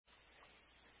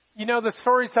You know, the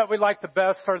stories that we like the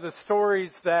best are the stories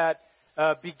that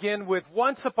begin with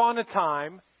once upon a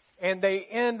time and they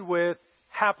end with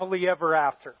happily ever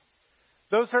after.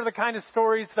 Those are the kind of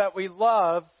stories that we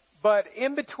love, but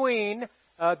in between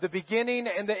the beginning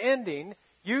and the ending,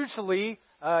 usually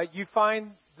you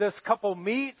find this couple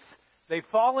meets, they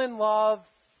fall in love,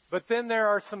 but then there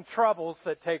are some troubles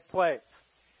that take place.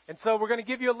 And so we're going to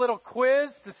give you a little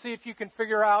quiz to see if you can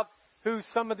figure out who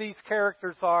some of these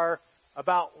characters are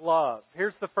about love.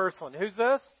 Here's the first one. Who's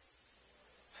this?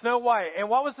 Snow White. And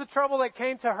what was the trouble that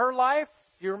came to her life?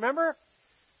 Do you remember?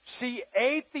 She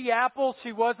ate the apple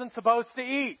she wasn't supposed to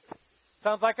eat.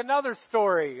 Sounds like another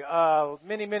story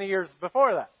many, many years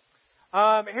before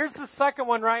that. Here's the second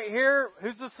one right here.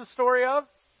 Who's this the story of?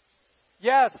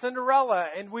 Yes, Cinderella.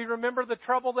 And we remember the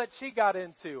trouble that she got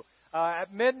into.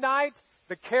 At midnight,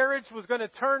 the carriage was going to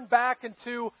turn back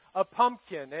into a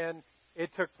pumpkin, and it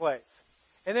took place.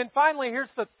 And then finally, here's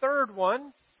the third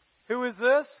one. Who is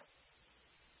this?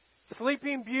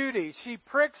 Sleeping Beauty. She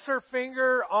pricks her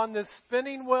finger on the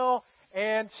spinning wheel,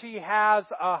 and she has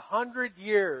 100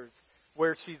 years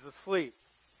where she's asleep.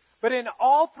 But in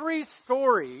all three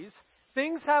stories,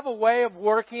 things have a way of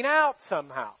working out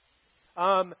somehow.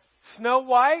 Snow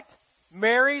White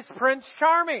marries Prince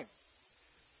Charming.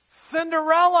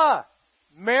 Cinderella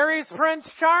marries Prince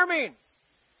Charming.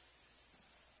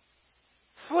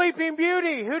 Sleeping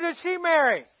Beauty, who does she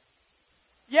marry?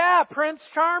 Yeah, Prince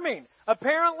Charming.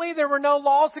 Apparently there were no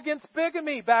laws against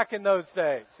bigamy back in those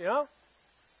days, you know?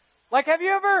 Like, have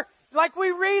you ever, we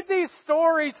read these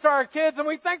stories to our kids and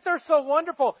we think they're so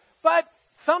wonderful, but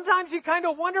sometimes you kind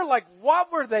of wonder,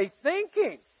 what were they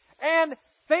thinking? And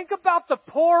think about the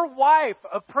poor wife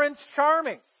of Prince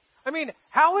Charming. I mean,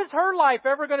 how is her life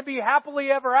ever going to be happily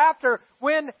ever after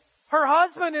when her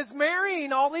husband is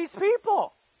marrying all these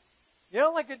people? You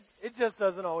know, it just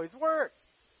doesn't always work.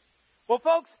 Well,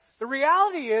 folks, the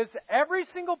reality is every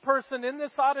single person in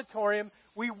this auditorium,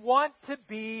 we want to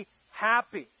be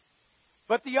happy.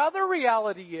 But the other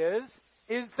reality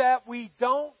is that we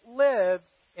don't live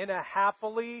in a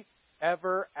happily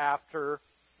ever after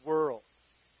world.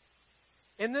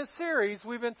 In this series,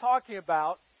 we've been talking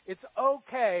about it's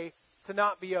okay to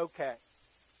not be okay.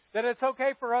 That it's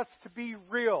okay for us to be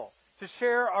real, to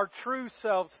share our true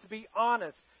selves, to be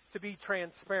honest, to be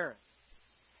transparent.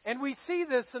 And we see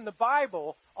this in the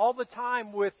Bible all the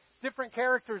time with different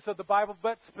characters of the Bible,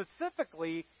 but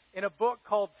specifically in a book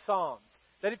called Psalms.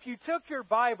 That if you took your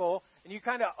Bible and you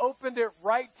kind of opened it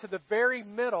right to the very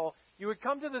middle, you would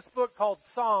come to this book called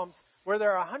Psalms, where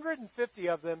there are 150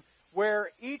 of them,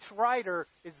 where each writer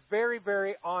is very,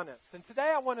 very honest. And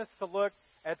today I want us to look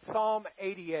at Psalm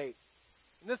 88.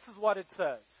 And this is what it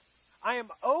says. I am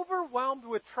overwhelmed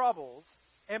with troubles,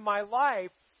 and my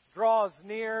life draws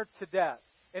near to death.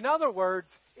 In other words,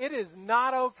 it is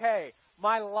not okay.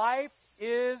 My life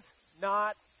is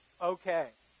not okay.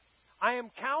 I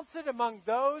am counted among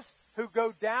those who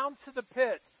go down to the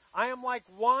pit. I am like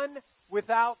one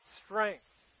without strength.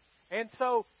 And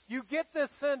so you get this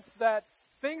sense that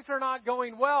things are not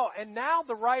going well. And now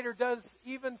the writer does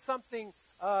even something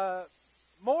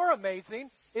more amazing,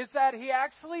 is that he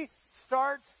actually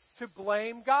starts to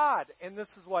blame God. And this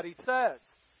is what he says.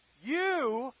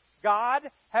 You, God,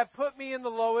 have put me in the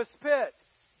lowest pit.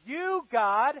 You,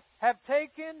 God, have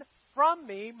taken from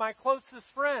me my closest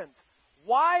friends.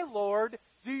 Why, Lord,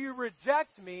 do you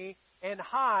reject me and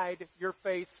hide your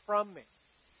face from me?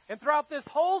 And throughout this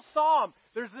whole psalm,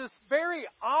 there's this very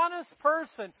honest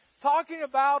person talking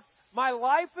about my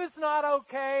life is not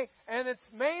okay, and it's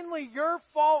mainly your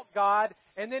fault, God.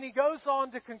 And then he goes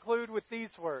on to conclude with these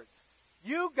words.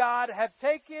 You, God, have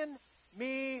taken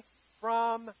me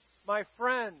from my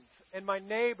friends and my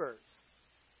neighbors.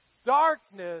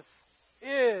 Darkness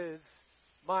is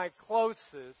my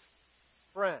closest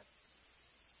friend.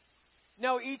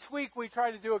 Now, each week we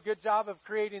try to do a good job of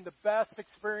creating the best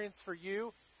experience for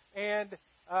you. And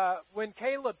when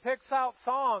Caleb picks out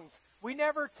songs, we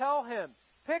never tell him,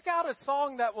 pick out a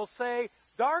song that will say,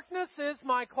 darkness is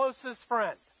my closest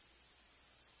friend.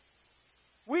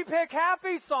 We pick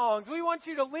happy songs. We want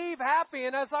you to leave happy.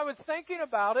 And as I was thinking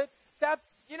about it, that,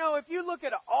 if you look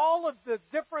at all of the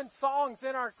different songs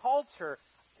in our culture,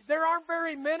 there aren't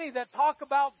very many that talk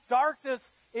about darkness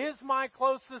is my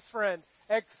closest friend,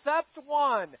 except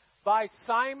one by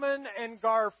Simon and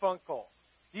Garfunkel.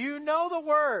 Do you know the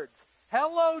words?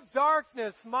 Hello,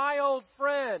 darkness, my old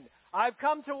friend. I've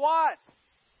come to what?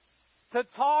 To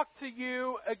talk to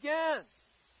you again.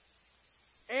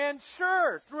 And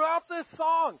sure, throughout this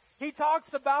song, he talks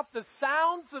about the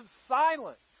sounds of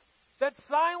silence. That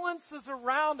silence is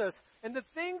around us, and the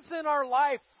things in our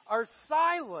life are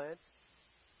silent,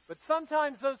 But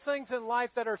sometimes those things in life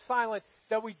that are silent,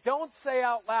 that we don't say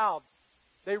out loud,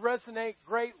 they resonate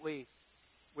greatly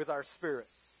with our spirit.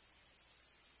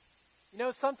 You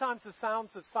know, sometimes the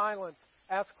sounds of silence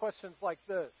ask questions like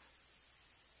this.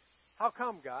 How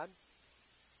come, God?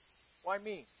 Why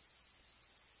me?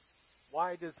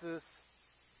 Why does this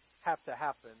have to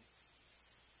happen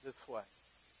this way?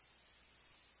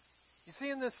 You see,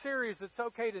 in this series, It's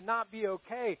Okay to Not Be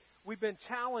Okay, we've been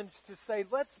challenged to say,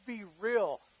 let's be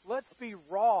real. Let's be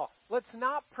raw. Let's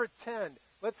not pretend.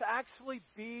 Let's actually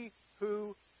be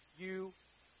who you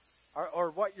are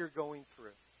or what you're going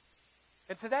through.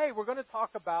 And today we're going to talk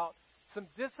about some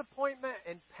disappointment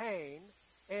and pain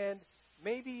and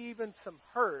maybe even some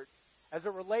hurt as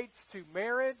it relates to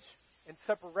marriage and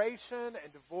separation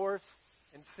and divorce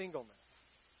and singleness.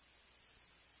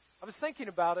 I was thinking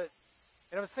about it,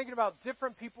 and I was thinking about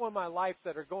different people in my life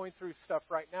that are going through stuff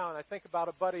right now, and I think about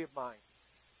a buddy of mine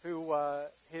who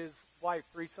his wife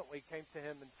recently came to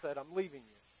him and said, I'm leaving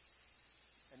you.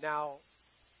 And now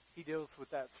he deals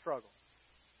with that struggle.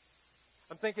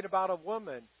 I'm thinking about a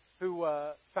woman who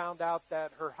found out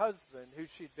that her husband, who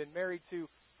she'd been married to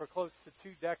for close to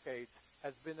 2 decades,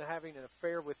 has been having an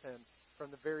affair with him from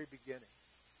the very beginning.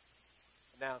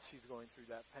 And now she's going through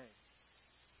that pain.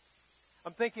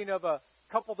 I'm thinking of a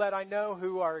couple that I know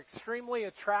who are extremely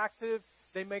attractive.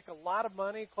 They make a lot of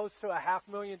money, close to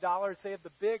 $500,000. They have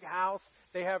the big house.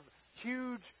 They have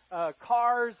huge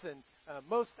cars and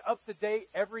most up-to-date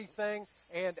everything.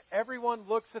 And everyone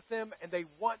looks at them and they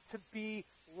want to be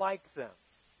like them.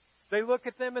 They look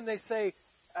at them and they say,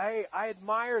 hey, I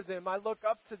admire them. I look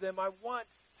up to them. I want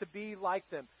to be like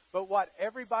them. But what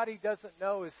everybody doesn't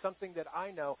know is something that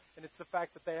I know, and it's the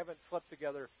fact that they haven't slept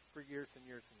together for years and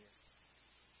years and years.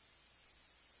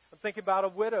 I'm thinking about a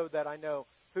widow that I know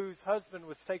whose husband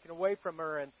was taken away from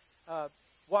her, and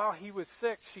while he was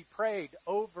sick, she prayed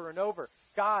over and over,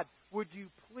 God, would you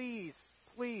please,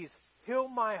 please heal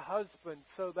my husband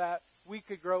so that we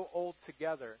could grow old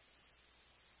together?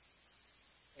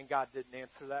 And God didn't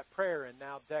answer that prayer, and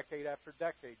now decade after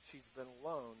decade, she's been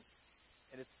alone,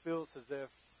 and it feels as if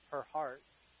her heart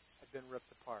had been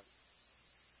ripped apart.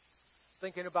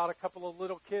 Thinking about a couple of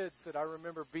little kids that I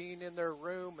remember being in their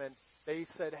room, and they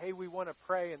said, hey, we want to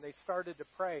pray. And they started to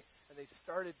pray. And they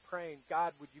started praying,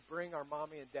 God, would you bring our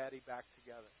mommy and daddy back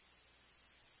together?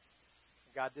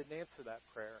 And God didn't answer that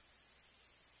prayer.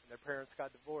 And their parents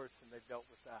got divorced, and they've dealt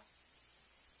with that.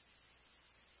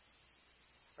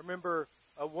 I remember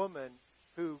a woman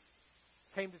who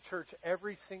came to church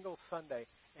every single Sunday.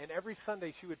 And every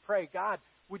Sunday she would pray, God,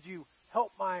 would you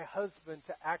help my husband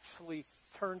to actually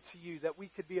turn to you, that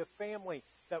we could be a family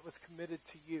that was committed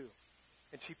to you.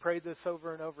 And she prayed this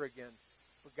over and over again,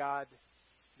 but God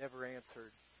never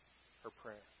answered her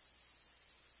prayer.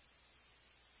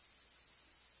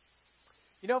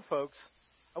 You know, folks,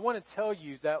 I want to tell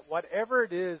you that whatever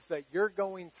it is that you're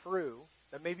going through,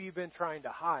 that maybe you've been trying to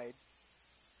hide,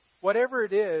 whatever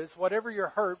it is, whatever your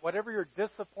hurt, whatever your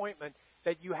disappointment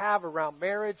that you have around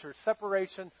marriage or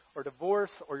separation or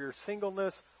divorce or your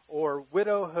singleness or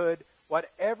widowhood,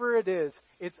 whatever it is,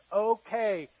 it's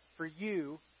okay for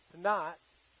you to not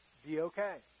be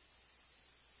okay.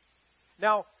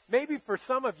 Now, maybe for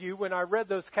some of you, when I read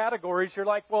those categories, you're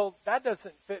like, well, that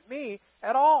doesn't fit me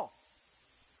at all.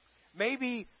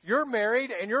 Maybe you're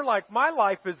married and you're like, my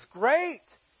life is great.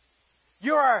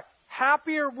 You are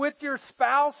happier with your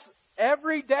spouse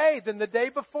every day than the day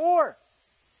before.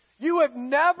 You have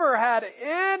never had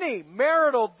any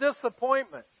marital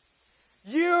disappointment.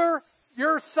 Your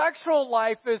sexual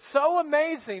life is so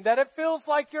amazing that it feels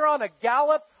like you're on a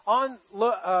gallop on...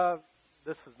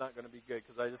 this is not going to be good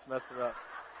because I just messed it up.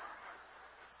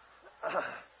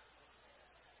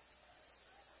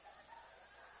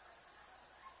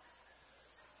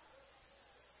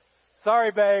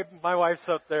 Sorry, babe. My wife's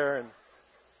up there. And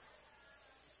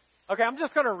okay, I'm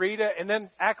just going to read it and then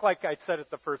act like I said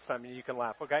it the first time and you can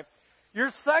laugh, okay?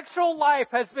 Your sexual life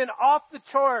has been off the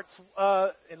charts.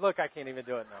 And look, I can't even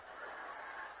do it now.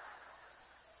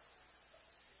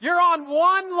 You're on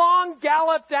one long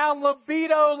gallop down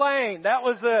libido lane. That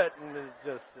was it. And it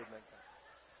just didn't make sense.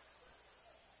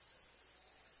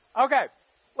 Okay,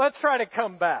 let's try to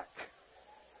come back.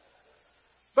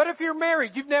 But if you're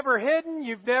married, you've never hidden,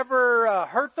 you've never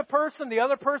hurt the person, the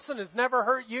other person has never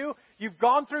hurt you, you've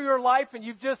gone through your life and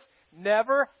you've just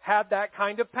never had that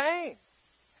kind of pain.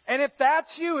 And if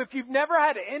that's you, if you've never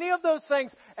had any of those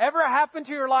things ever happen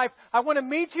to your life, I want to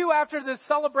meet you after this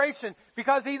celebration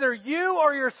because either you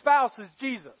or your spouse is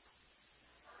Jesus.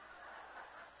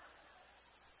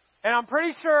 And I'm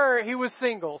pretty sure he was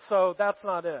single, so that's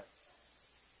not it.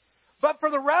 But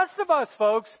for the rest of us,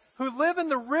 folks, who live in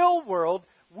the real world,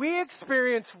 we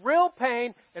experience real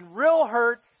pain and real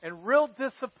hurt and real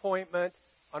disappointment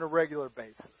on a regular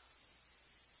basis.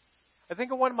 I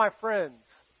think of one of my friends,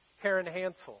 Karen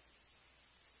Hansel.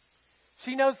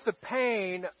 She knows the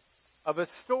pain of a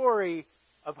story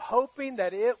of hoping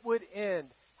that it would end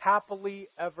happily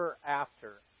ever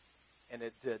after, and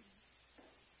it didn't.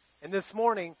 And this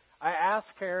morning, I asked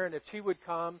Karen if she would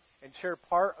come and share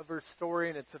part of her story,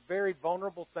 and it's a very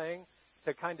vulnerable thing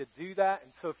to kind of do that.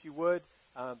 And so if you would,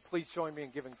 please join me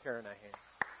in giving Karen a hand.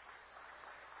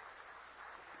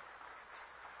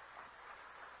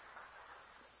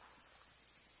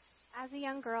 As a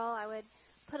young girl, I would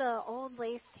put an old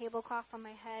lace tablecloth on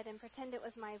my head and pretend it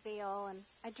was my veil, and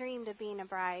I dreamed of being a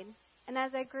bride. And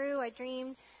as I grew, I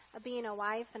dreamed of being a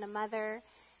wife and a mother.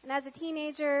 And as a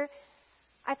teenager,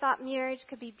 I thought marriage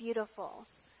could be beautiful.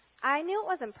 I knew it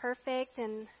wasn't perfect,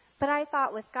 but I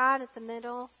thought with God at the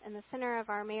middle and the center of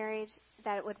our marriage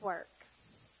that it would work.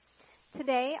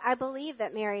 Today, I believe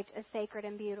that marriage is sacred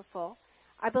and beautiful.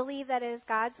 I believe that it is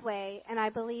God's way, and I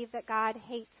believe that God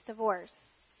hates divorce.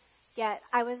 Yet,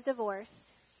 I was divorced.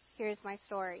 Here's my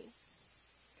story.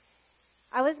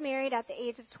 I was married at the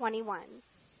age of 21.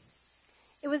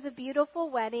 It was a beautiful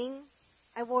wedding.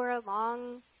 I wore a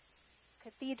long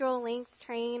cathedral-length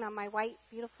train on my white,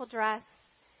 beautiful dress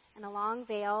and a long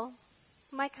veil.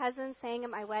 My cousins sang at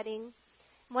my wedding.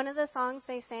 One of the songs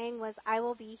they sang was "I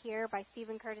Will Be Here" by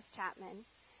Stephen Curtis Chapman.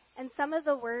 And some of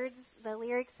the words, the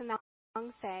lyrics in that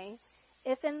song say,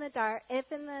 if in the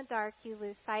dark you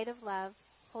lose sight of love,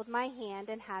 hold my hand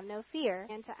and have no fear,"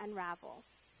 and to unravel.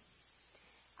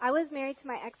 I was married to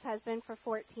my ex-husband for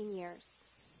 14 years.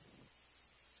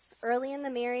 Early in the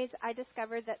marriage, I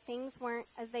discovered that things weren't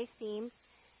as they seemed,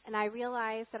 and I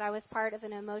realized that I was part of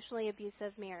an emotionally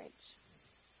abusive marriage.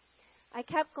 I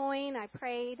kept going, I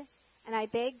prayed, and I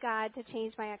begged God to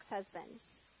change my ex-husband.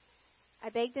 I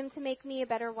begged him to make me a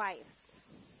better wife,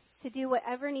 to do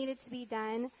whatever needed to be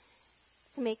done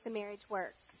to make the marriage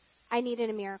work. I needed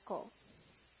a miracle.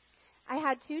 I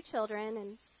had 2 children,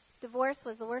 and divorce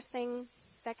was the worst thing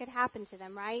that could happen to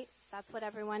them, right? That's what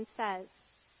everyone says.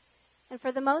 And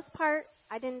for the most part,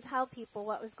 I didn't tell people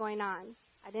what was going on.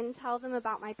 I didn't tell them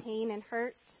about my pain and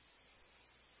hurt.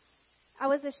 I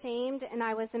was ashamed and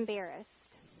I was embarrassed.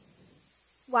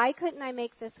 Why couldn't I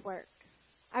make this work?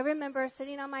 I remember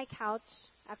sitting on my couch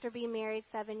after being married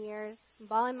 7 years,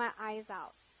 bawling my eyes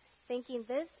out, thinking,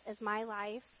 this is my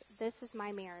life, this is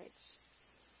my marriage.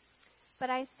 But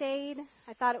I stayed.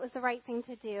 I thought it was the right thing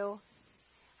to do.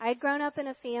 I had grown up in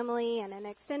a family and an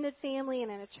extended family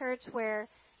and in a church where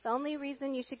the only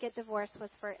reason you should get divorced was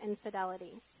for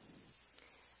infidelity.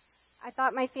 I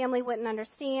thought my family wouldn't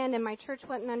understand and my church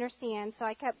wouldn't understand, so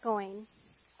I kept going.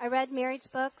 I read marriage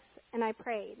books and I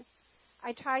prayed.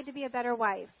 I tried to be a better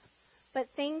wife, but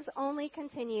things only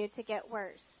continued to get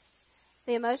worse.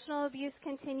 The emotional abuse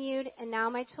continued, and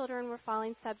now my children were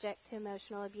falling subject to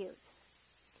emotional abuse.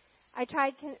 I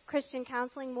tried Christian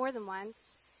counseling more than once,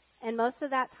 and most of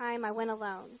that time I went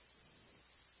alone.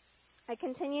 I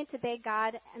continued to beg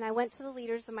God, and I went to the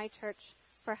leaders of my church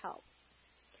for help.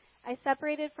 I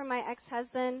separated from my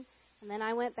ex-husband, and then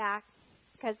I went back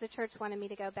because the church wanted me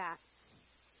to go back.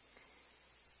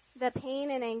 The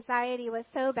pain and anxiety was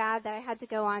so bad that I had to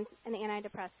go on an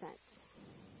antidepressant.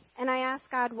 And I asked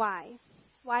God why.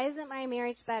 Why isn't my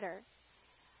marriage better?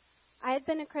 I had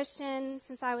been a Christian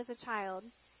since I was a child,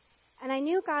 and I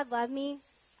knew God loved me.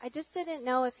 I just didn't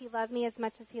know if He loved me as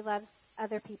much as He loves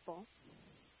other people.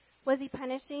 Was He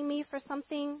punishing me for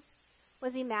something?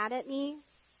 Was He mad at me?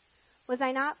 Was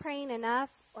I not praying enough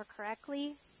or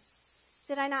correctly?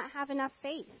 Did I not have enough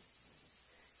faith?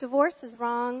 Divorce is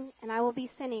wrong, and I will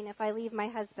be sinning if I leave my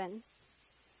husband.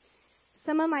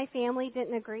 Some of my family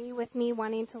didn't agree with me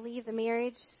wanting to leave the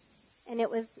marriage, and it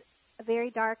was a very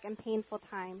dark and painful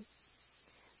time.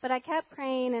 But I kept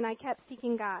praying, and I kept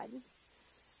seeking God.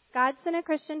 God sent a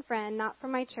Christian friend, not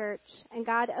from my church, and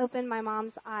God opened my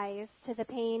mom's eyes to the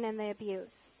pain and the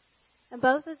abuse. And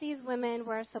both of these women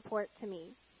were a support to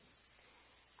me.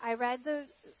 I read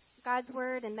God's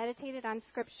Word and meditated on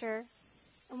Scripture.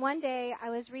 And one day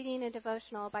I was reading a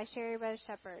devotional by Sherry Rose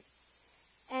Shepherd.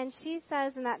 And she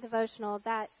says in that devotional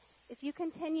that if you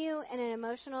continue in an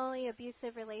emotionally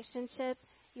abusive relationship,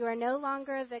 you are no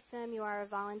longer a victim, you are a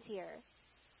volunteer.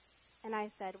 And I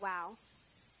said, wow.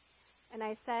 And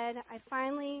I said, I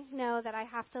finally know that I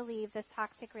have to leave this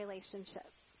toxic relationship.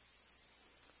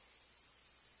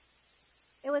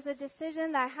 It was a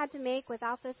decision that I had to make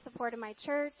without the support of my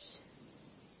church.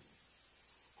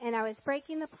 And I was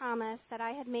breaking the promise that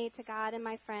I had made to God and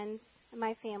my friends and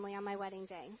my family on my wedding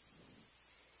day.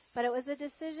 but it was a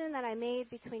decision that I made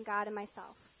between God and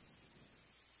myself.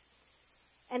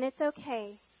 And it's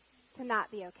okay to not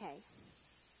be okay.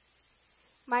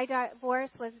 My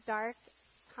divorce was a dark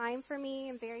time for me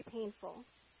and very painful.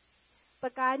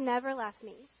 But God never left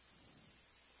me.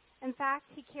 In fact,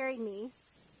 He carried me.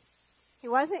 He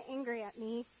wasn't angry at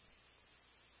me.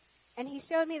 And He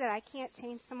showed me that I can't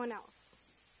change someone else.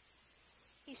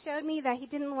 He showed me that He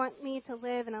didn't want me to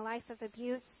live in a life of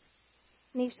abuse.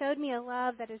 And He showed me a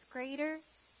love that is greater,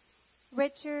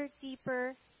 richer,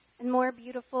 deeper, and more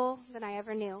beautiful than I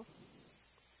ever knew.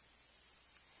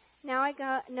 Now I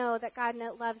know that God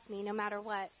loves me no matter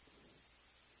what.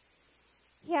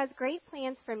 He has great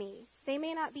plans for me. They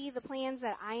may not be the plans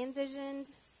that I envisioned,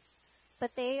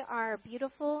 but they are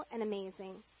beautiful and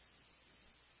amazing.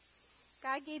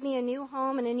 God gave me a new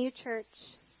home and a new church,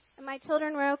 and my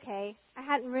children were okay. I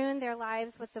hadn't ruined their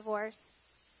lives with divorce.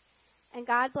 And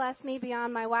God blessed me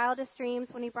beyond my wildest dreams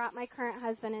when He brought my current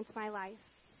husband into my life.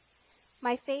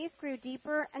 My faith grew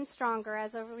deeper and stronger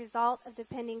as a result of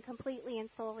depending completely and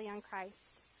solely on Christ.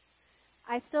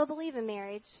 I still believe in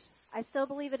marriage. I still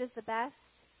believe it is the best.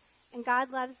 And God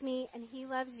loves me, and He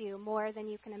loves you more than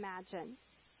you can imagine.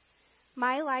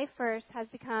 My life verse has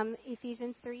become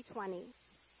Ephesians 3:20.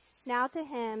 Now to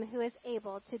Him who is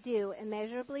able to do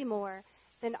immeasurably more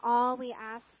than all we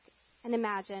ask and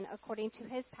imagine, according to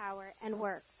His power and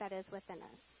work that is within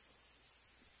us.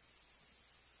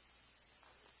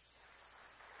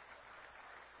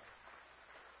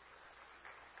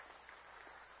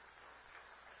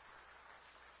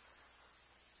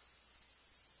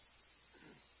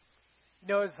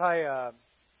 You know, as I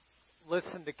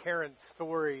listen to Karen's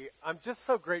story, I'm just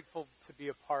so grateful to be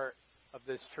a part of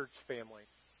this church family,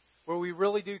 where we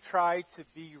really do try to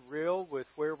be real with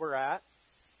where we're at,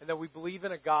 and that we believe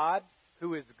in a God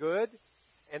who is good,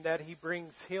 and that He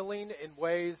brings healing in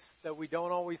ways that we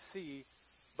don't always see,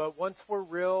 but once we're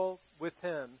real with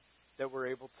Him, that we're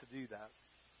able to do that.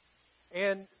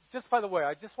 And just by the way,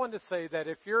 I just wanted to say that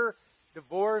if you're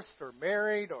divorced or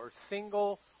married or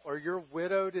single, or you're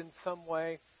widowed in some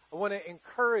way, I want to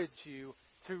encourage you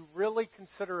to really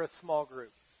consider a small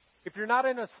group. If you're not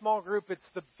in a small group, it's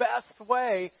the best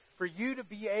way for you to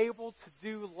be able to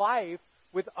do life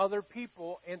with other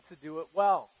people and to do it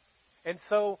well. And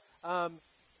so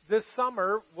this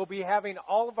summer, we'll be having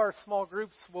all of our small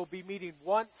groups. We'll be meeting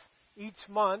once each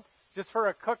month just for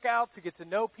a cookout to get to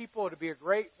know people. It'll be a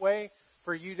great way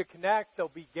for you to connect. There'll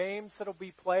be games that'll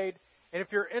be played. And if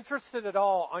you're interested at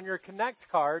all, on your Connect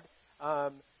card,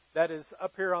 that is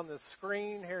up here on the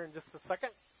screen here in just a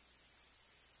second.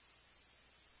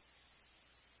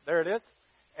 There it is.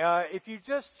 If you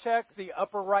just check the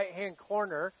upper right-hand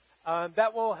corner,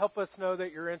 that will help us know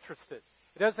that you're interested.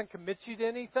 It doesn't commit you to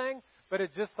anything, but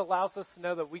it just allows us to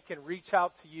know that we can reach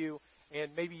out to you,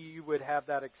 and maybe you would have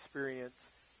that experience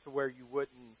to where you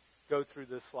wouldn't go through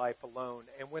this life alone.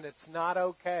 And when it's not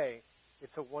okay,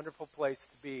 it's a wonderful place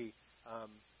to be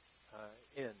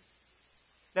in.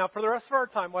 Now, for the rest of our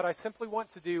time, what I simply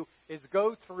want to do is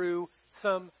go through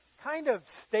some kind of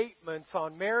statements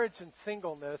on marriage and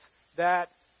singleness that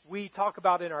we talk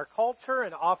about in our culture,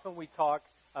 and often we talk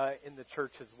in the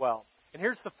church as well. And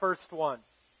here's the first one.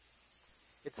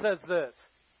 It says this,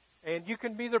 and you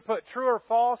can either put true or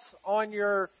false on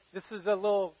this is a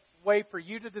little way for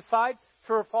you to decide,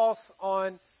 true or false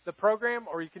on the program,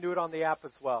 or you can do it on the app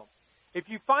as well. If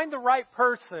you find the right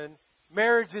person,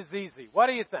 marriage is easy. What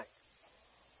do you think?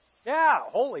 Yeah,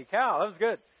 holy cow, that was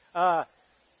good.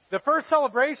 The first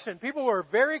celebration, people were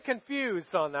very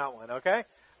confused on that one, okay?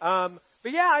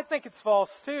 But yeah, I think it's false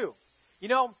too. You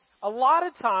know, a lot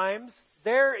of times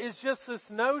there is just this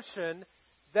notion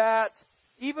that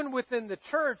even within the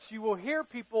church, you will hear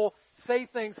people say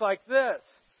things like this.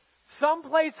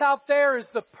 Someplace out there is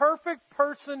the perfect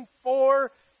person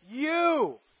for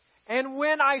you. And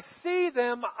when I see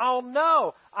them, I'll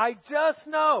know. I just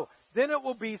know. Then it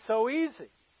will be so easy.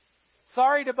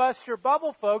 Sorry to bust your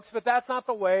bubble, folks, but that's not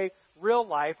the way real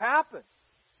life happens.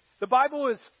 The Bible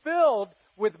is filled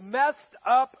with messed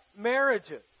up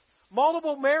marriages.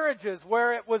 Multiple marriages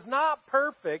where it was not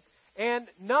perfect and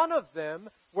none of them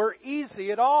were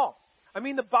easy at all. I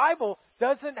mean, the Bible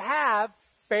doesn't have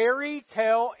fairy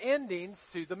tale endings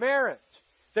to the marriage.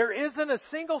 There isn't a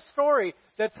single story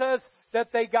that says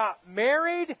that they got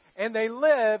married and they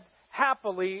lived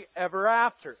happily ever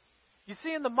after. You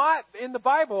see, in the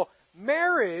Bible,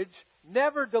 marriage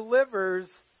never delivers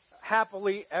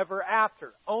happily ever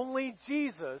after. Only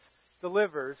Jesus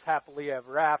delivers happily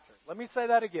ever after. Let me say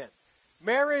that again.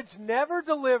 Marriage never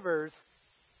delivers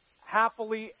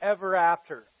happily ever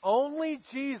after. Only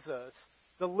Jesus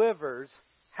delivers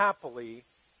happily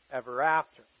ever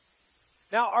after.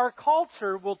 Now, our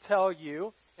culture will tell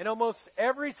you, in almost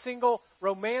every single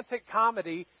romantic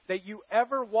comedy that you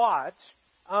ever watch,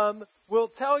 will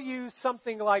tell you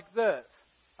something like this.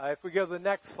 If we go to the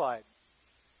next slide.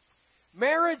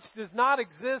 Marriage does not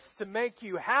exist to make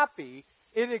you happy.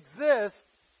 It exists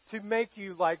to make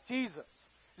you like Jesus.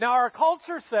 Now, our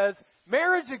culture says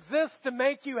marriage exists to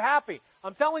make you happy.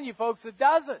 I'm telling you, folks, it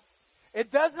doesn't.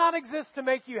 It does not exist to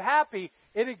make you happy.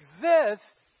 It exists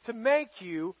to make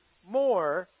you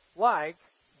more like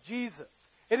Jesus.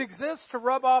 It exists to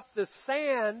rub off the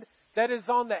sand that is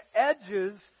on the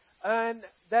edges and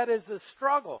that is a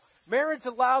struggle. Marriage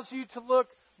allows you to look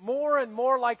more and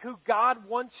more like who God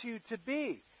wants you to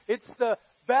be. It's the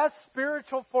best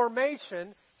spiritual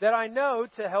formation that I know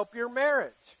to help your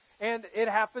marriage. And it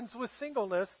happens with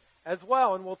singleness as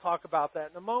well, and we'll talk about that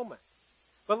in a moment.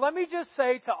 But let me just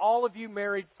say to all of you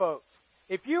married folks,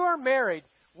 if you are married,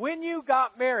 when you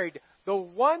got married, the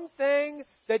one thing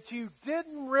that you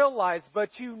didn't realize, but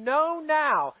you know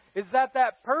now, is that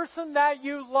that person that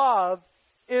you love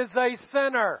is a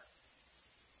sinner.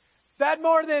 That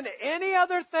more than any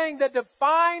other thing that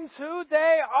defines who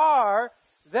they are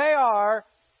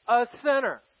a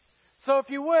sinner. So if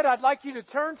you would, I'd like you to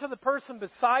turn to the person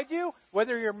beside you,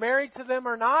 whether you're married to them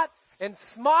or not, and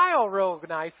smile real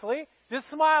nicely. Just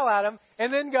smile at them,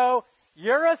 and then go,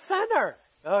 "You're a sinner."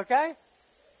 Okay?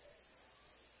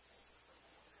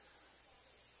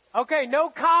 Okay, no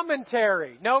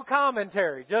commentary. No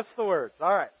commentary. Just the words.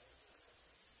 All right.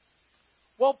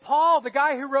 Well, Paul, the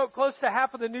guy who wrote close to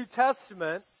half of the New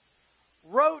Testament,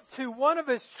 wrote to one of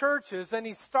his churches, and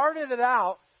he started it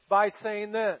out by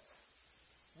saying this.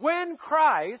 When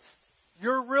Christ,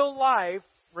 your real life,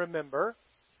 remember,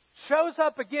 shows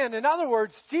up again, in other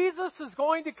words, Jesus is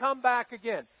going to come back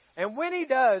again. And when He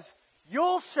does,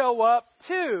 you'll show up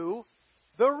to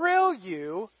the real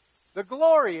you, the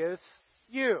glorious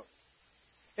you.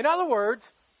 In other words,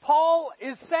 Paul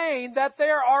is saying that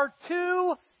there are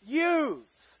two yous.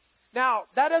 Now,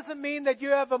 that doesn't mean that you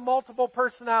have a multiple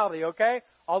personality, okay?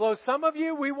 Although some of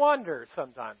you, we wonder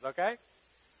sometimes, okay?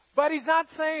 But he's not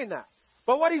saying that.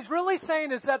 But what he's really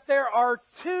saying is that there are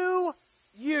two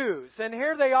yous, and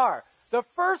here they are. The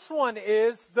first one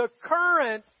is the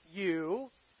current you,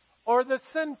 or the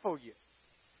sinful you.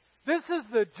 This is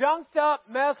the junked up,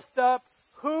 messed up,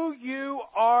 who you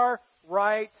are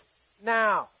right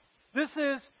now. This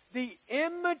is the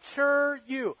immature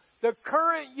you, the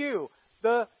current you,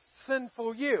 the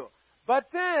sinful you. But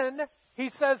then, he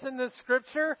says in the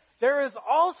scripture, there is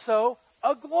also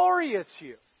a glorious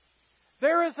you.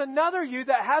 There is another you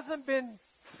that hasn't been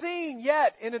seen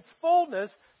yet in its fullness,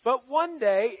 but one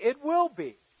day it will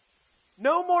be.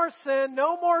 No more sin,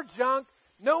 no more junk,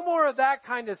 no more of that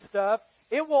kind of stuff.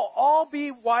 It will all be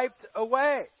wiped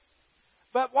away.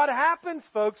 But what happens,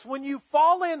 folks, when you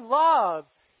fall in love,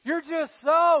 you're just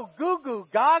so goo-goo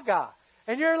gaga.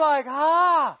 And you're like,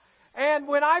 ah. And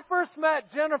when I first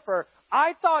met Jennifer,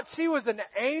 I thought she was an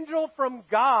angel from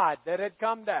God that had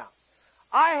come down.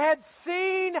 I had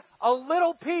seen a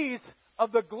little piece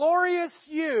of the glorious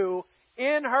you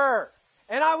in her.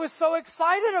 And I was so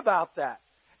excited about that.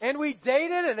 And we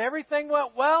dated and everything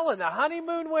went well and the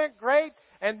honeymoon went great.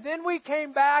 And then we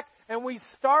came back and we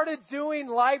started doing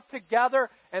life together.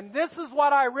 And this is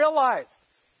what I realized.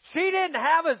 She didn't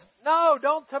have no,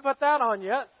 don't put that on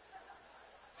yet.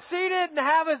 She didn't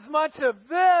have as much of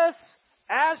this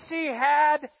as she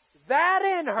had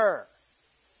that in her.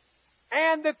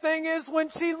 And the thing is, when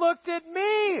she looked at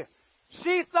me,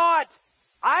 she thought,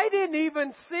 I didn't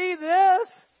even see this.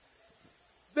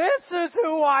 This is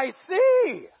who I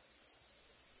see.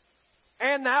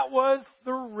 And that was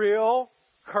the real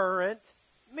current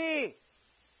me.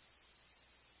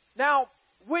 Now,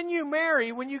 when you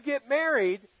get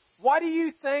married, what do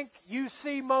you think you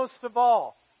see most of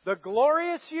all? The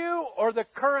glorious you or the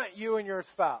current you in your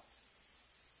spouse?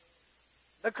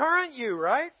 The current you,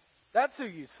 right? That's who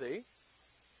you see.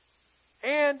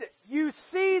 And you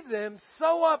see them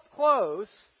so up close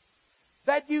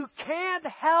that you can't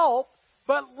help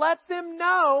but let them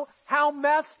know how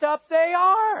messed up they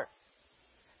are.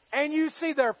 And you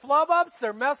see their flub-ups,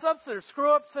 their mess-ups, their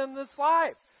screw-ups in this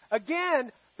life.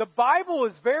 Again, the Bible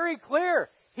is very clear.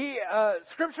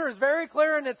 Scripture is very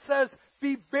clear, and it says,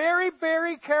 be very,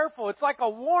 very careful. It's like a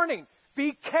warning.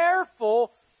 Be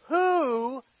careful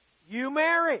who you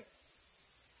marry.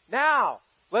 Now,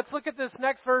 let's look at this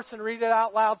next verse and read it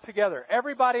out loud together.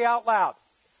 Everybody out loud.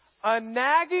 A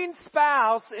nagging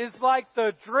spouse is like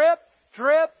the drip,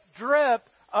 drip, drip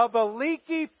of a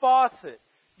leaky faucet.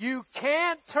 You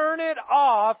can't turn it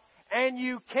off, and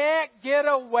you can't get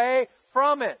away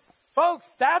from it. Folks,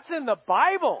 that's in the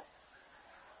Bible.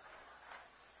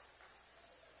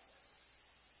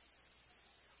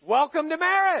 welcome to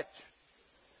marriage.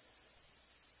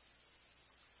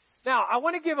 Now, I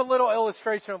want to give a little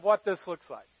illustration of what this looks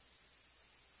like.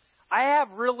 I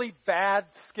have really bad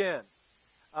skin.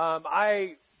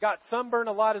 I got sunburned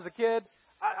a lot as a kid.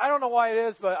 I don't know why it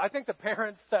is, but I think the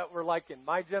parents that were like in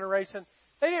my generation,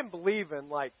 they didn't believe in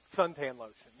like suntan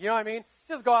lotion. You know what I mean?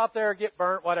 Just go out there, get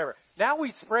burnt, whatever. Now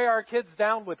we spray our kids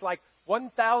down with like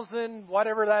 1,000,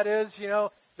 whatever that is, you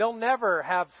know. They'll never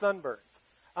have sunburns.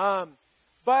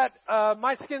 But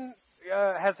my skin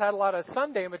has had a lot of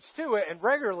sun damage to it, and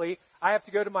regularly I have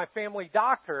to go to my family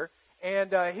doctor,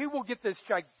 and he will get this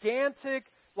gigantic,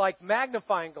 like,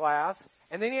 magnifying glass,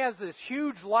 and then he has this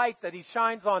huge light that he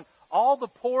shines on all the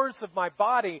pores of my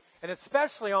body, and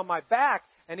especially on my back,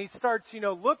 and he starts,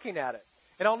 looking at it.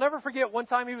 And I'll never forget one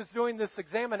time he was doing this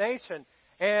examination,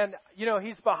 and,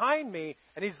 he's behind me,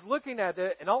 and he's looking at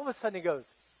it, and all of a sudden he goes,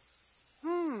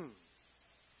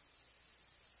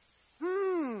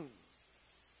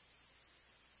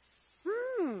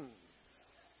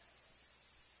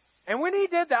 And when he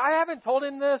did that, I haven't told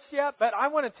him this yet, but I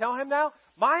want to tell him now,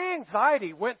 my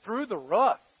anxiety went through the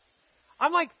roof.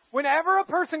 I'm like, whenever a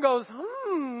person goes,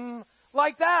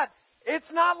 like that,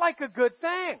 it's not like a good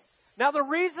thing. Now, the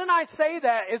reason I say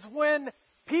that is when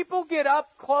people get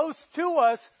up close to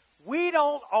us, we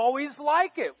don't always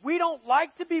like it. We don't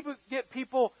like to get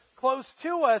people close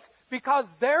to us because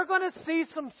they're going to see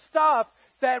some stuff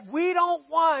that we don't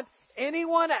want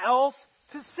anyone else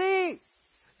to see.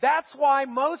 That's why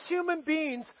most human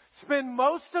beings spend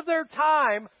most of their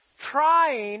time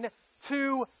trying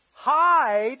to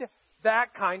hide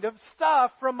that kind of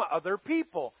stuff from other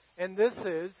people. And this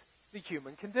is the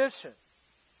human condition.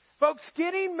 Folks,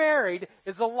 getting married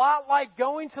is a lot like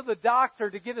going to the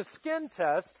doctor to get a skin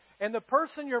test, and the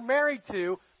person you're married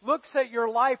to looks at your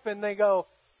life and they go,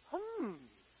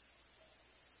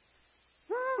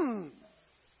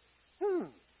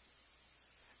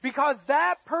 Because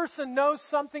that person knows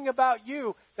something about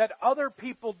you that other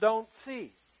people don't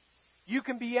see. You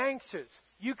can be anxious.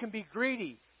 You can be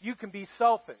greedy. You can be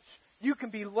selfish. You can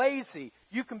be lazy.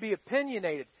 You can be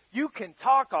opinionated. You can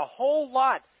talk a whole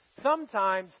lot.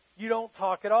 Sometimes you don't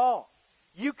talk at all.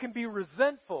 You can be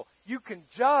resentful. You can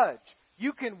judge.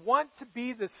 You can want to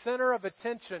be the center of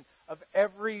attention of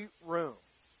every room.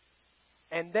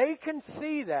 And they can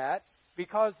see that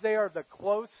because they are the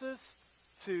closest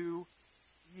to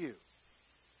you.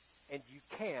 And you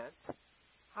can't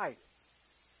hide it.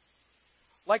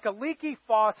 Like a leaky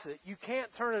faucet, you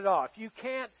can't turn it off. You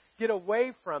can't get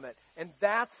away from it. And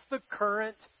that's the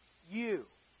current you.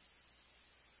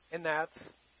 And that's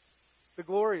the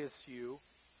glorious you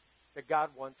that God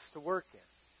wants to work in.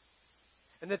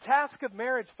 And the task of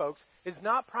marriage, folks, is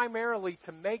not primarily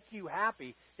to make you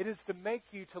happy. It is to make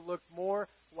you to look more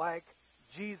like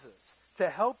Jesus. To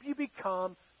help you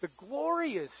become the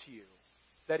glorious you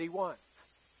that He wants.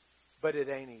 But it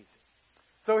ain't easy.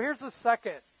 So here's the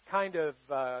second kind of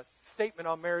statement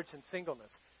on marriage and singleness.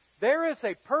 There is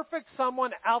a perfect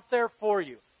someone out there for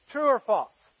you. True or false?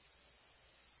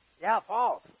 Yeah,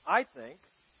 false, I think.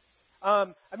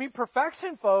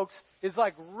 Perfection, folks, is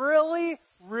like really,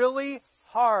 really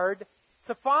hard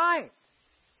to find.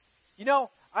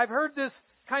 I've heard this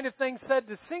kind of thing said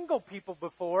to single people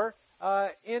before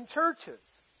in churches.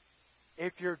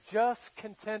 If you're just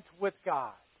content with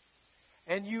God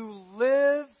and you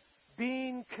live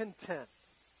being content,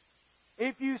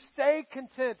 if you stay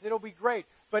content, it'll be great.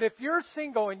 But if you're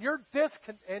single and you're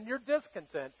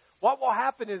discontent, what will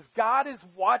happen is God is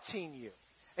watching you.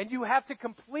 And you have to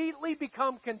completely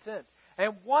become content.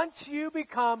 And once you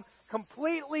become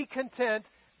completely content,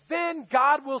 then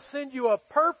God will send you a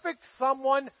perfect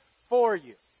someone for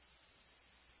you.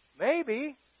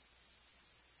 Maybe.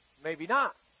 Maybe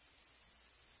not.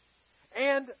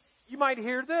 And you might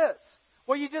hear this.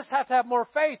 Well, you just have to have more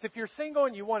faith. If you're single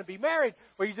and you want to be married,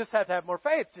 well, you just have to have more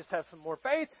faith. Just have some more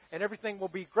faith and everything will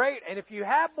be great. And if you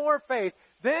have more faith,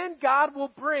 then God will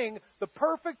bring the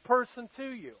perfect person to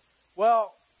you.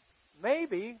 Well,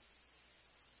 maybe,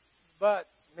 but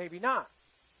maybe not.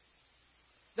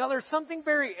 Now, there's something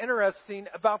very interesting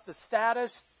about the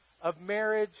status of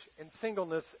marriage and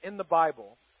singleness in the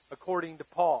Bible, according to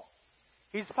Paul.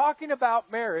 He's talking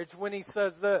about marriage when he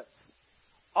says this.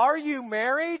 Are you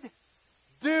married?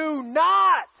 Do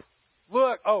not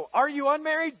look. Oh, are you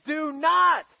unmarried? Do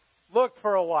not look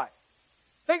for a wife.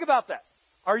 Think about that.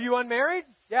 Are you unmarried?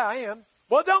 Yeah, I am.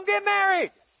 Well, don't get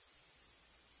married.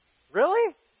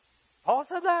 Really? Paul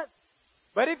said that?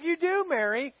 But if you do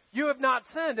marry, you have not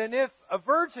sinned. And if a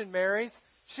virgin marries,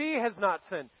 she has not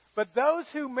sinned. But those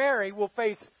who marry will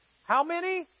face how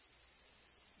many?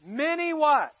 Many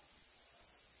what?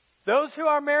 Those who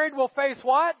are married will face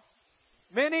what?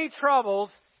 Many troubles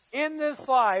in this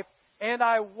life, and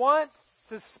I want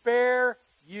to spare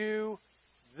you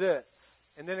this.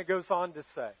 And then it goes on to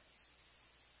say,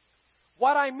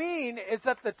 what I mean is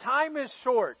that the time is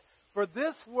short, for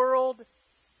this world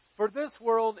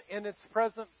in its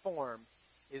present form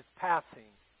is passing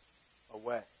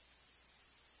away.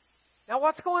 Now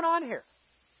what's going on here?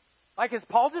 Like, has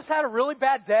Paul just had a really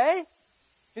bad day?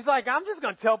 He's like, I'm just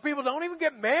going to tell people don't even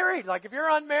get married. Like, if you're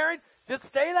unmarried, just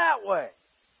stay that way.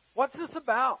 What's this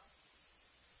about?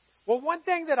 Well, one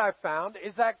thing that I found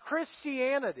is that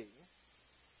Christianity,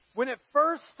 when it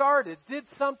first started, did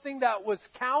something that was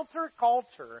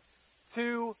counterculture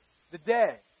to the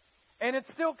day. And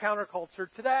it's still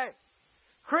counterculture today.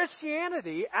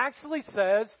 Christianity actually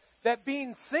says that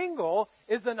being single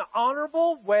is an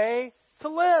honorable way to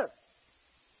live.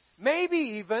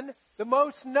 Maybe even the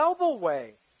most noble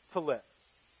way to live.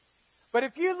 But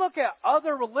if you look at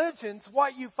other religions,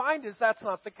 what you find is that's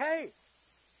not the case.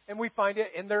 And we find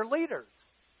it in their leaders.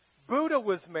 Buddha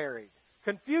was married.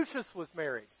 Confucius was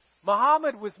married.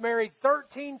 Muhammad was married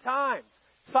 13 times.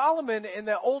 Solomon in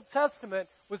the Old Testament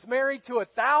was married to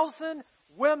 1,000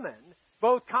 women,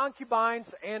 both concubines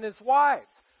and his wives.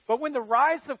 But when the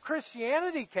rise of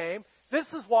Christianity came, this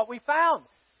is what we found.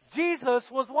 Jesus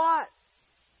was what?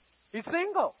 He's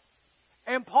single.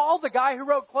 And Paul, the guy who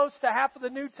wrote close to half of the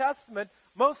New Testament,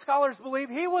 most scholars believe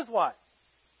he was what?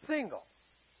 Single.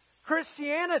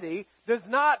 Christianity does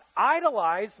not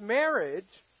idolize marriage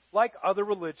like other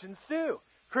religions do.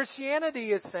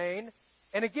 Christianity is saying,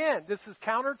 and again, this is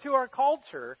counter to our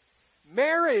culture,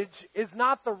 marriage is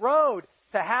not the road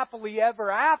to happily ever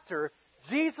after.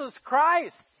 Jesus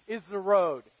Christ is the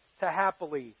road to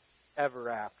happily ever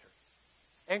after.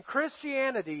 And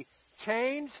Christianity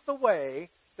changed the way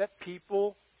that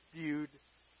people viewed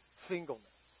singleness.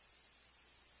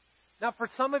 Now, for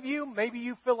some of you, maybe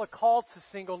you feel a call to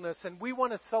singleness, and we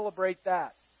want to celebrate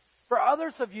that. For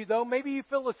others of you, though, maybe you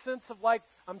feel a sense of like,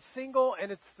 I'm single,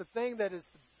 and it's the thing that is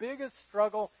the biggest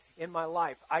struggle in my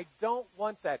life. I don't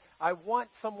want that. I want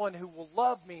someone who will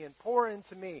love me and pour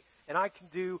into me, and I can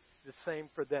do the same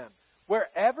for them.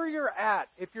 Wherever you're at,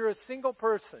 if you're a single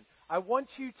person, I want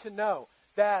you to know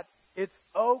that it's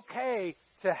okay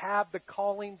to have the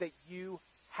calling that you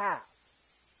have.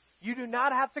 You do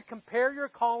not have to compare your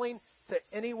calling to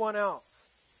anyone else.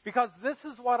 Because this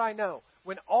is what I know.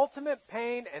 When ultimate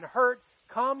pain and hurt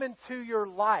come into your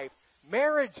life,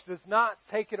 marriage does not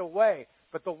take it away.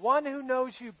 But the one who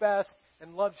knows you best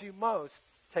and loves you most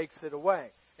takes it away.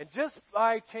 And just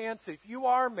by chance, if you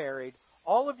are married,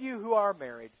 all of you who are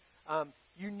married,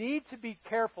 you need to be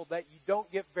careful that you don't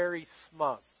get very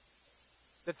smug.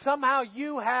 That somehow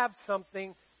you have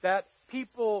something that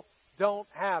people don't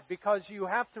have. Because you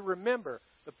have to remember,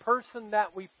 the person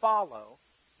that we follow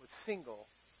was single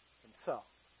himself.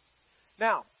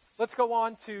 Now, let's go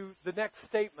on to the next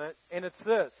statement, and it's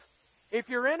this. If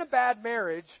you're in a bad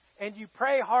marriage and you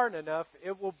pray hard enough,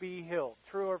 it will be healed.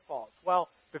 True or false? Well,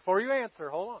 before you answer,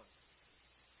 hold on.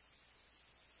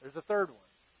 There's a third one.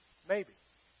 Maybe.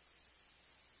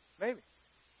 Maybe.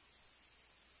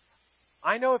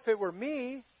 I know if it were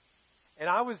me, and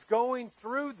I was going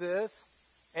through this,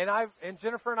 and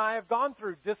Jennifer and I have gone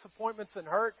through disappointments and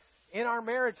hurt in our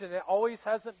marriage, and it always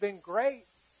hasn't been great,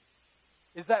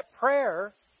 is that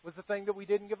prayer was the thing that we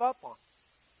didn't give up on.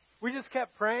 We just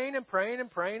kept praying and praying and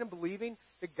praying and believing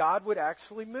that God would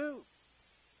actually move.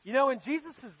 You know, in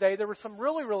Jesus' day, there were some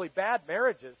really, really bad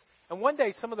marriages. And one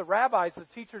day, some of the rabbis, the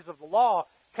teachers of the law,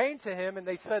 came to him and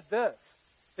they said this.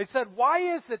 They said,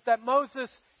 why is it that Moses,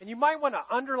 and you might want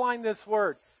to underline this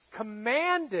word,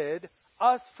 commanded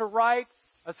us to write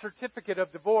a certificate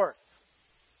of divorce?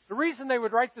 The reason they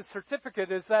would write the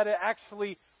certificate is that it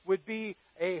actually would be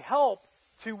a help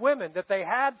to women, that they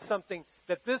had something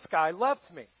that this guy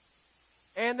left me.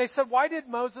 And they said, why did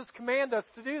Moses command us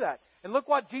to do that? And look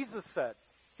what Jesus said.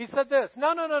 He said this,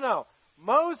 no.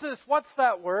 Moses, what's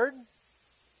that word?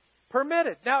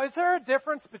 Permitted. Now, is there a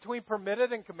difference between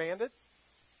permitted and commanded?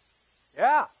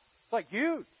 Yeah, it's like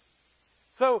huge.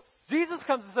 So Jesus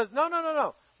comes and says,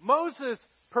 no. Moses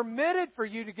permitted for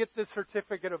you to get this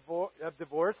certificate of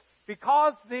divorce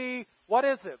because what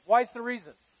is it? Why is the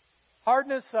reason?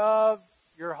 Hardness of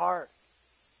your heart.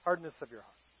 Hardness of your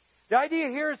heart. The idea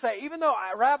here is that even though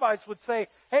rabbis would say,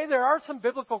 hey, there are some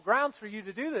biblical grounds for you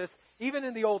to do this, even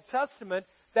in the Old Testament,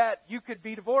 that you could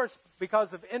be divorced because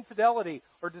of infidelity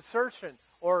or desertion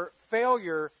or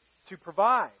failure to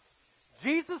provide.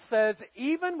 Jesus says,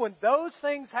 even when those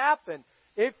things happen,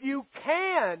 if you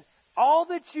can,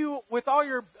 with all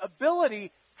your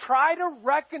ability, try to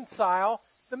reconcile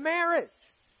the marriage.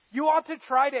 you ought to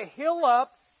try to heal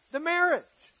up the marriage.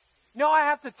 No, I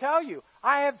have to tell you,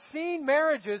 I have seen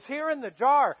marriages here in the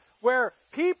jar where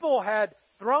people had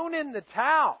thrown in the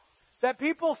towel, that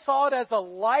people saw it as a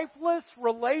lifeless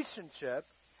relationship,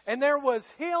 and there was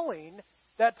healing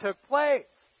that took place.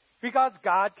 Because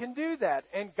God can do that,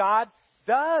 and God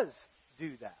does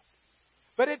do that.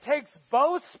 But it takes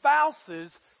both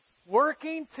spouses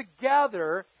working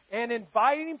together and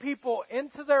inviting people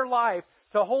into their life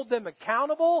to hold them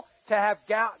accountable, to have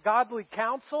godly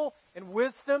counsel and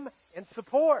wisdom and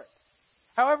support.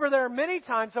 However, there are many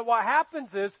times that what happens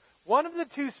is one of the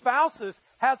two spouses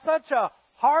has such a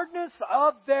hardness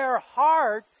of their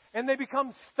heart and they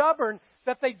become stubborn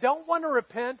that they don't want to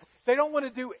repent. They don't want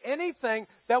to do anything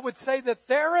that would say that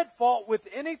they're at fault with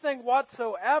anything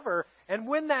whatsoever. And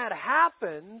when that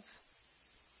happens,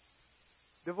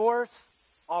 divorce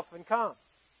often comes.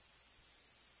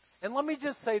 And let me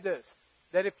just say this,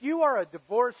 that if you are a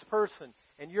divorced person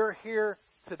and you're here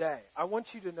today, I want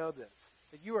you to know this,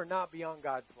 that you are not beyond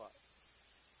God's love.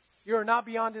 You are not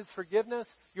beyond His forgiveness.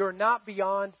 You are not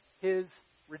beyond His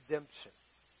redemption.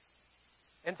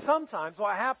 And sometimes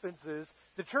what happens is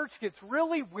the church gets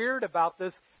really weird about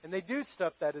this, and they do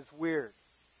stuff that is weird.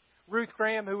 Ruth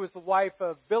Graham, who was the wife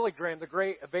of Billy Graham, the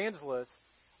great evangelist,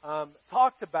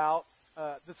 talked about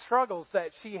the struggles that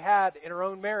she had in her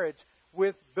own marriage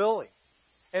with Billy.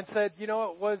 And said, it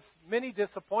was many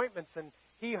disappointments, and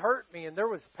he hurt me, and there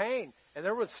was pain, and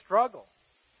there was struggle.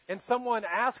 And someone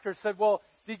asked her, said, well,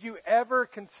 did you ever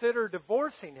consider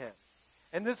divorcing him?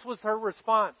 And this was her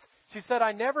response. She said,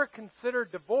 I never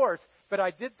considered divorce, but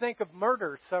I did think of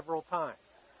murder several times.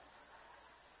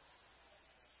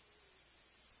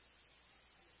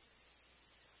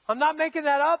 I'm not making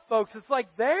that up, folks. It's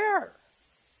like there.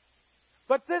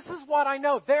 But this is what I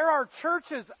know. There are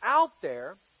churches out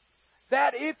there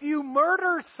that if you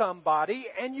murder somebody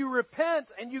and you repent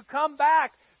and you come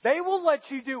back, they will let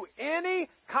you do any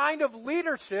kind of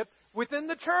leadership within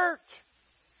the church.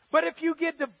 But if you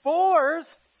get divorced,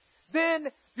 then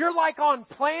you're like on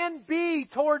plan B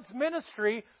towards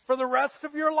ministry for the rest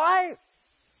of your life.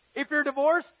 If you're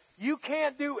divorced, you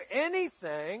can't do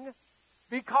anything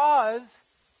because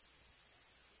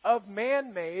of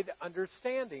man-made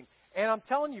understanding. And I'm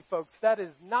telling you, folks, that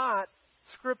is not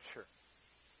Scripture.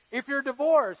 If you're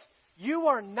divorced, you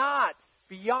are not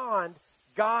beyond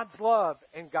God's love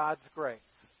and God's grace.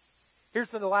 Here's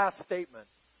the last statement.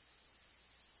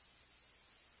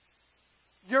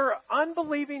 Your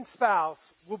unbelieving spouse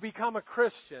will become a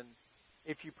Christian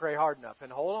if you pray hard enough.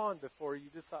 And hold on before you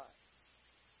decide.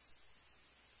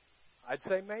 I'd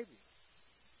say maybe.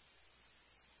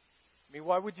 I mean,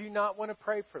 why would you not want to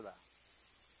pray for that?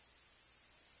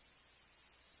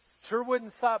 Sure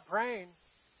wouldn't stop praying.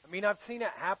 I mean, I've seen it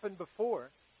happen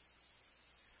before.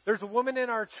 There's a woman in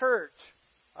our church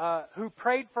who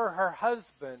prayed for her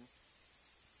husband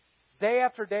day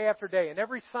after day after day. And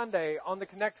every Sunday on the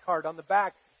Connect card on the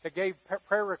back that gave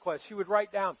prayer requests, she would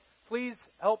write down, please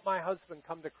help my husband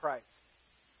come to Christ.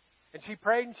 And she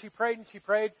prayed and she prayed and she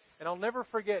prayed. And I'll never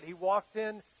forget, he walked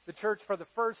in the church for the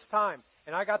first time.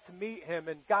 And I got to meet him.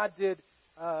 And God did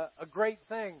a great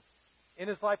thing in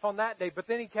his life on that day. But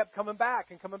then he kept coming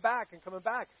back and coming back and coming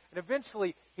back. And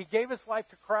eventually he gave his life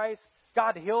to Christ.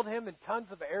 God healed him in tons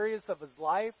of areas of his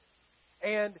life.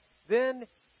 And then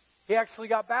he actually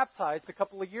got baptized a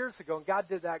couple of years ago. And God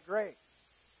did that great.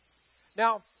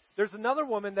 Now, there's another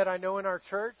woman that I know in our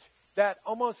church that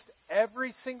almost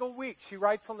every single week she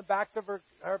writes on the back of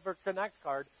her Connect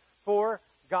card for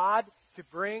God to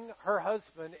bring her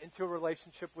husband into a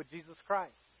relationship with Jesus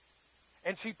Christ.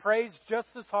 And she prays just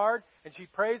as hard, and she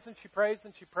prays and she prays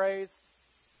and she prays,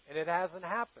 and it hasn't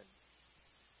happened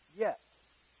yet.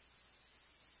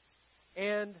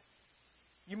 And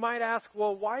you might ask,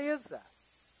 well, why is that?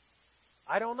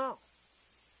 I don't know.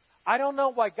 I don't know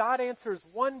why God answers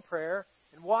one prayer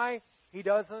and why He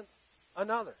doesn't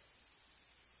another.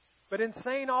 But in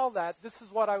saying all that, this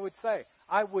is what I would say.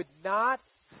 I would not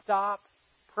stop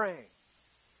praying.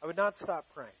 I would not stop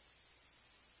praying.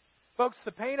 Folks,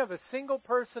 the pain of a single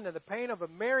person and the pain of a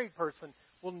married person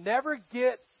will never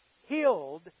get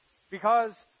healed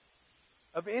because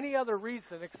of any other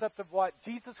reason except of what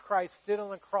Jesus Christ did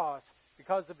on the cross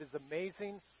because of His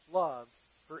amazing love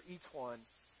for each one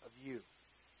of you.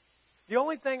 The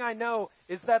only thing I know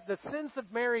is that the sins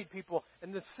of married people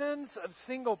and the sins of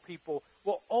single people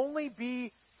will only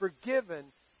be forgiven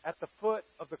at the foot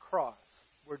of the cross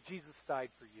where Jesus died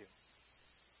for you.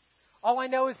 All I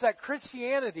know is that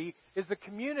Christianity is a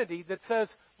community that says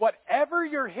whatever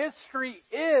your history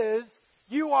is,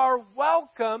 you are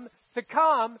welcome to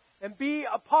come and be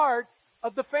a part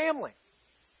of the family.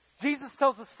 Jesus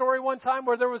tells a story one time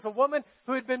where there was a woman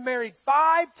who had been married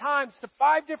 5 times to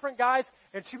 5 different guys,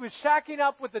 and she was shacking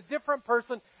up with a different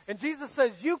person. And Jesus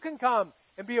says, you can come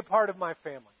and be a part of my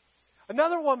family.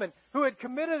 Another woman who had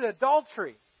committed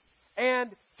adultery,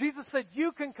 and Jesus said,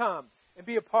 you can come and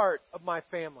be a part of my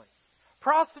family.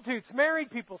 Prostitutes,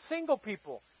 married people, single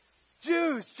people,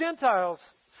 Jews, Gentiles,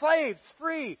 slaves,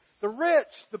 free, the rich,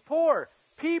 the poor,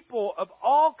 people of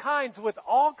all kinds with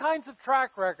all kinds of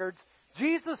track records.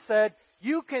 Jesus said,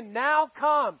 you can now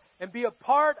come and be a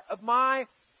part of my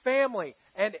family.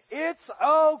 And it's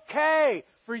okay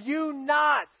for you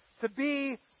not to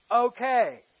be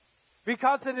okay.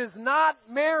 Because it is not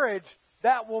marriage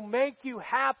that will make you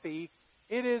happy.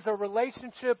 It is a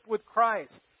relationship with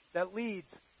Christ that leads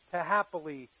to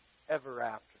happily ever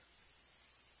after.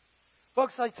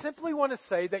 Folks, I simply want to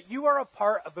say that you are a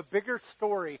part of a bigger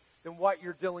story than what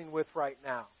you're dealing with right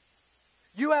now.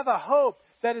 You have a hope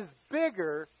that is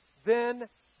bigger than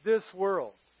this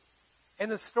world.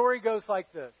 And the story goes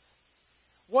like this.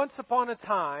 Once upon a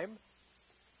time,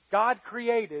 God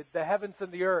created the heavens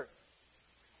and the earth.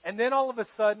 And then all of a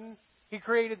sudden, He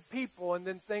created people, and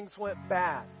then things went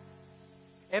bad.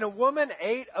 And a woman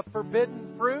ate a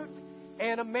forbidden fruit,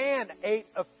 and a man ate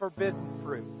a forbidden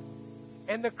fruit.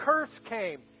 And the curse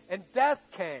came, and death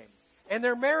came, and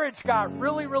their marriage got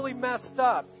really, really messed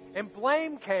up. And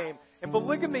blame came, and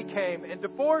polygamy came, and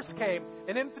divorce came,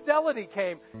 and infidelity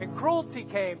came, and cruelty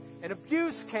came, and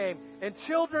abuse came, and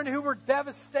children who were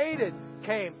devastated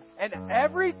came. And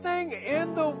everything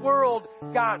in the world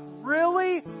got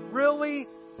really, really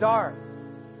dark.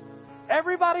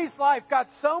 Everybody's life got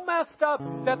so messed up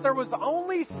that there was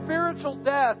only spiritual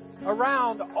death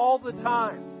around all the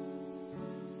time.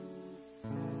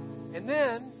 And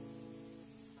then,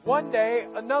 one day,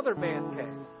 another man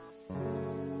came.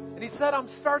 And he said, I'm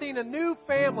starting a new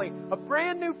family, a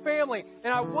brand new family,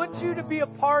 and I want you to be a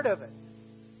part of it.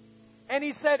 And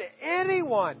he said,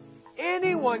 anyone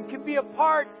can be a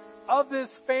part of this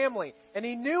family. And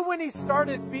he knew when he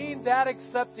started being that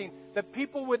accepting that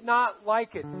people would not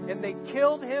like it. And they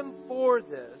killed him for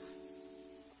this,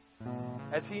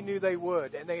 as he knew they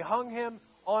would. And they hung him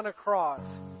on a cross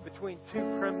between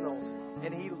 2 criminals.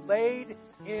 And he laid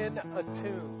in a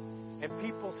tomb. And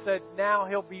people said, now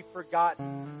he'll be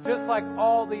forgotten. Just like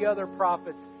all the other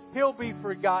prophets, he'll be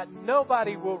forgotten.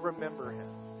 Nobody will remember him.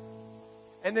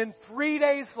 And then 3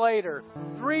 days later,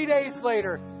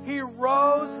 he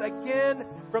rose again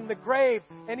from the grave.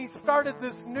 And he started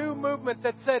this new movement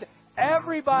that said,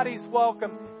 everybody's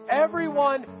welcome.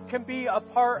 Everyone can be a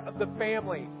part of the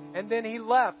family. And then he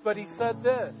left, but he said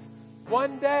this,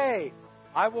 one day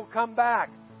I will come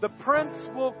back. The Prince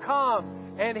will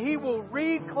come, and He will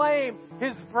reclaim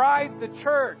His bride, the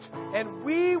church, and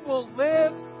we will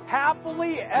live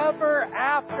happily ever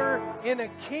after in a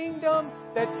kingdom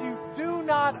that you do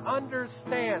not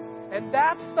understand. And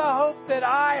that's the hope that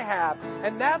I have,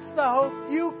 and that's the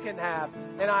hope you can have,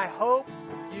 and I hope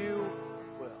you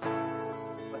will.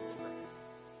 Let's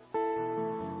pray.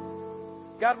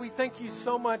 God, we thank you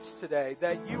so much today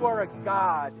that you are a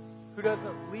God who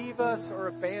doesn't leave us or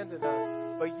abandon us,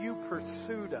 but you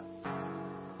pursued us.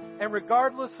 And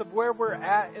regardless of where we're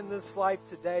at in this life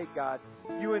today, God,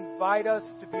 you invite us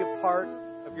to be a part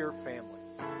of your family.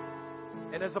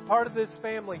 And as a part of this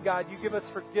family, God, you give us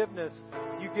forgiveness,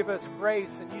 you give us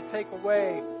grace, and you take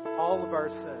away all of our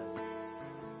sin.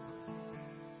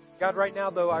 God, right now,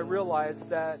 though, I realize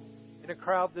that in a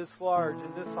crowd this large,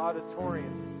 in this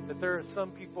auditorium, that there are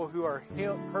some people who are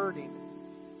hurting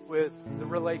with the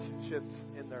relationships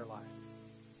in their life.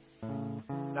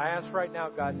 And I ask right now,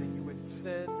 God, that you would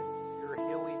send your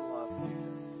healing love to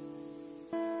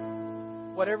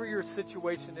them. Whatever your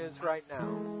situation is right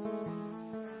now,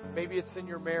 maybe it's in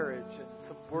your marriage and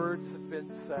some words have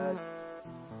been said,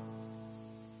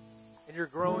 and you're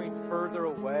growing further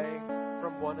away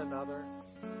from one another.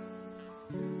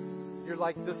 You're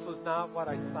like, this was not what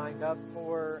I signed up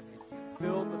for, and you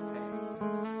feel the pain.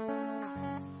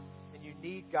 And you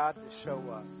need God to show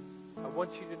up. I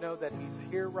want you to know that He's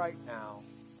here right now,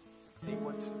 and He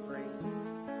wants to bring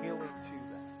healing to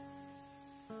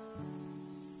that.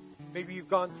 Maybe you've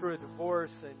gone through a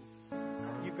divorce and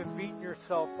you've been beating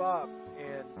yourself up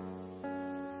and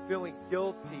feeling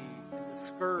guilty and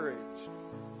discouraged.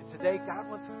 And today, God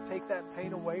wants to take that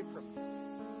pain away from you.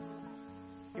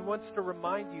 He wants to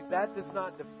remind you that does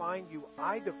not define you.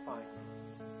 I define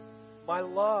you. My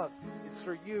love is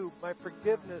for you. My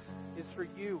forgiveness is for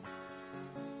you.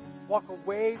 Walk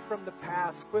away from the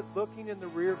past. Quit looking in the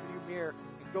rearview mirror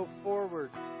and go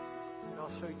forward. And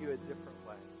I'll show you a different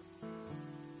way.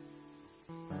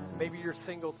 Maybe you're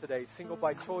single today. Single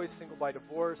by choice, single by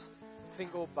divorce,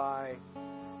 single by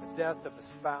the death of a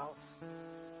spouse,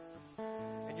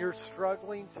 and you're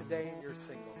struggling today and you're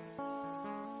single,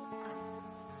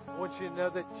 I want you to know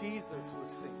that Jesus was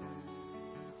single.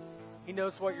 He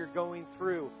knows what you're going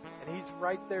through, and He's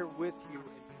right there with you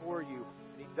and for you,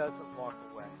 and He doesn't walk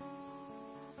away.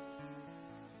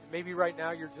 And maybe right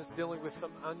now you're just dealing with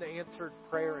some unanswered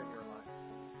prayer in your life.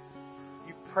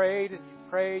 You've prayed and you've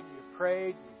prayed and you've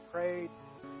prayed and you've prayed,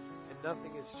 and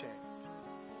nothing has changed.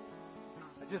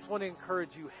 I just want to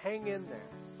encourage you, hang in there.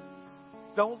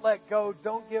 Don't let go.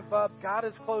 Don't give up. God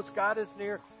is close. God is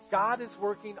near. God is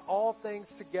working all things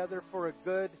together for a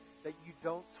good that you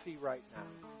don't see right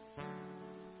now.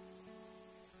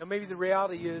 Now, maybe the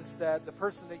reality is that the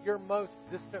person that you're most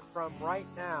distant from right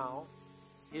now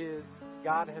is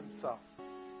God Himself.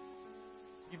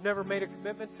 You've never made a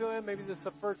commitment to Him. Maybe this is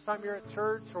the first time you're at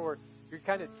church, or you're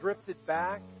kind of drifted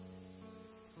back.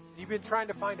 You've been trying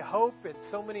to find hope in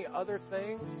so many other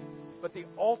things. But the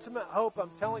ultimate hope,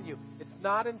 I'm telling you, it's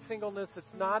not in singleness,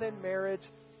 it's not in marriage,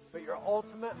 but your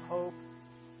ultimate hope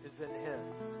is in Him.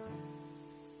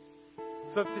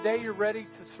 So if today you're ready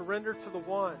to surrender to the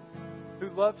one who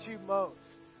loves you most,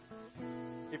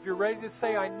 if you're ready to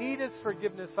say, I need His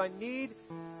forgiveness, I need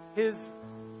His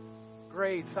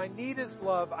grace, I need His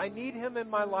love, I need Him in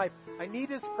my life, I need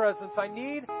His presence, I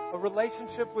need a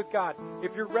relationship with God.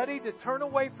 If you're ready to turn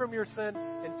away from your sin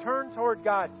and turn toward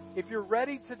God, if you're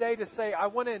ready today to say, I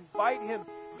want to invite Him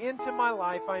into my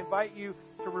life, I invite you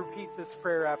to repeat this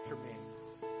prayer after me.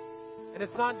 And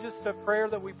it's not just a prayer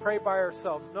that we pray by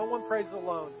ourselves. No one prays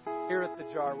alone here at the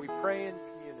Jar. We pray in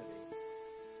community.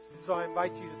 So I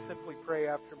invite you to simply pray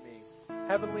after me.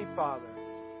 Heavenly Father,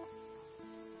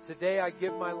 today I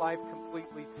give my life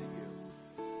completely to You.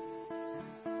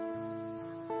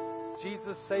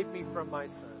 Jesus, save me from my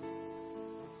sins.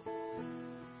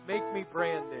 Make me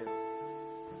brand new.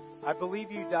 I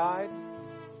believe You died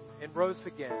and rose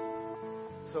again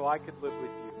so I could live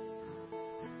with You.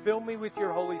 Fill me with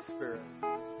Your Holy Spirit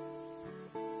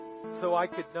so I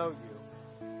could know You,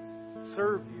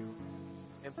 serve You,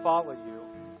 and follow You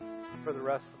for the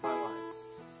rest of my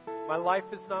life. My life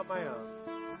is not my own.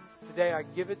 Today I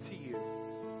give it to You.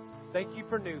 Thank You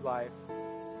for new life.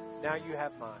 Now You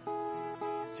have mine.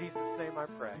 In Jesus' name I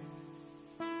pray.